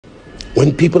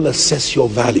When people assess your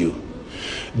value,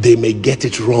 they may get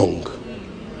it wrong,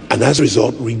 and as a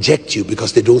result reject you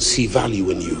because they don't see value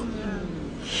in you.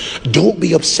 Don't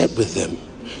be upset with them,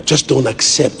 just don't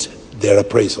accept their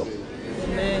appraisal.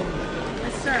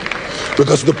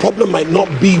 Because the problem might not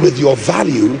be with your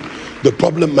value, the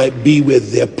problem might be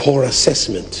with their poor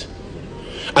assessment.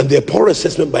 And their poor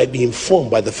assessment might be informed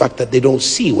by the fact that they don't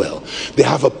see well. They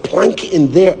have a plank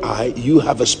in their eye, you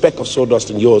have a speck of sawdust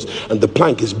in yours, and the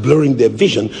plank is blurring their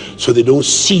vision, so they don't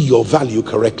see your value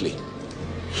correctly.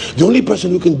 The only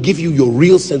person who can give you your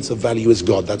real sense of value is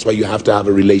God. That's why you have to have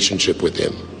a relationship with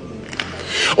him.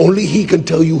 Only he can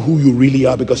tell you who you really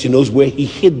are, because he knows where he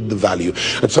hid the value,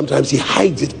 and sometimes he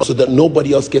hides it so that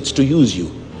nobody else gets to use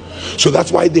you. So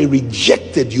that's why they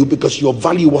rejected you, because your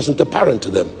value wasn't apparent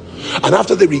to them. And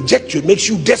after they reject you, it makes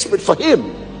you desperate for him.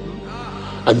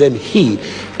 And then he,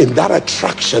 in that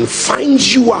attraction,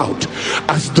 finds you out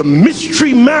as the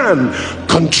mystery man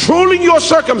controlling your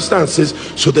circumstances,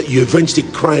 so that you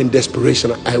eventually cry in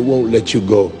desperation, I won't let you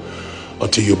go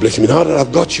until you bless me. Now that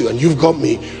I've got you and you've got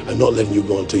me, I'm not letting you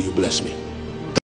go until you bless me.